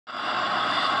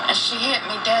and she hit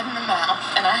me dead in the mouth,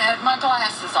 and I had my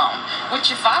glasses on,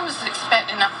 which if I was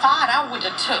expecting a fight, I would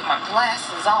have took my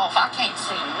glasses off. I can't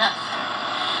see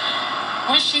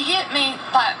nothing. When she hit me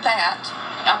like that,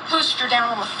 I pushed her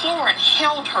down on the floor and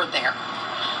held her there.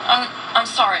 I'm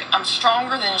sorry, I'm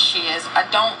stronger than she is. I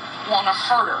don't want to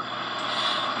hurt her.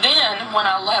 Then, when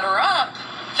I let her up,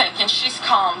 thinking she's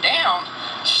calmed down,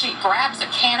 she grabs a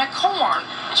can of corn,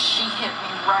 and she hit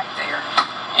me right there.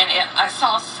 And I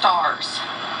saw stars.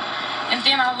 And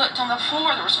then I looked on the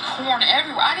floor, there was corn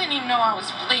everywhere. I didn't even know I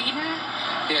was bleeding.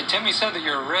 Yeah, Timmy said that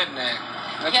you're a redneck.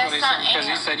 That's yes, what he said, because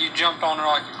he said you jumped on her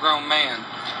like a grown man.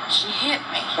 She hit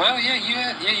me. Well, yeah, you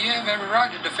have every right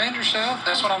to defend yourself.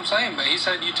 That's what I'm saying. But he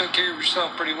said you took care of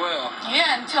yourself pretty well.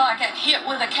 Yeah, until I got hit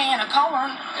with a can of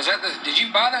corn. Did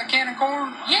you buy that can of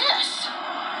corn? Yes.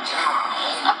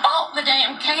 I bought the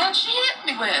damn can she hit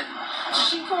me with.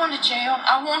 She's going to jail.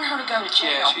 I want her to go to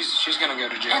jail. Yeah, she's going to go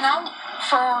to jail. And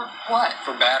for what?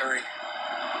 For battery.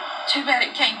 Too bad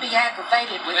it can't be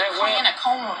aggravated with a can of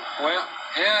corn. Well,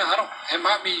 yeah, it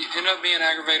might end up being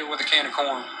aggravated with a can of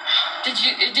corn. Did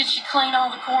she clean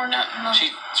all the corn up?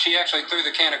 She actually threw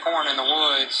the can of corn in the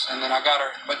woods, and then I got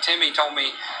her. But Timmy told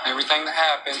me everything that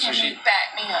happened. Timmy so she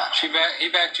backed me up. He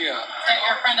backed you up. Is that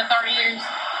your friend of 30 years?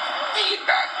 He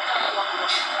backed me up.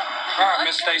 All right,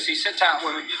 Miss Stacy, sit tight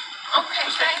with me. Okay,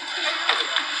 thank you.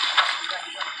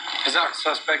 Is that a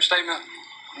suspect statement?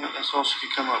 Yeah, that's all she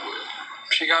could come up with.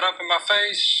 She got up in my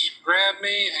face, grabbed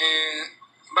me, and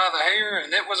by the hair,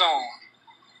 and it was on.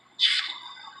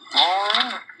 All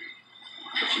right.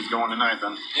 So she's going tonight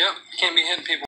then? Yep, can't be hitting people.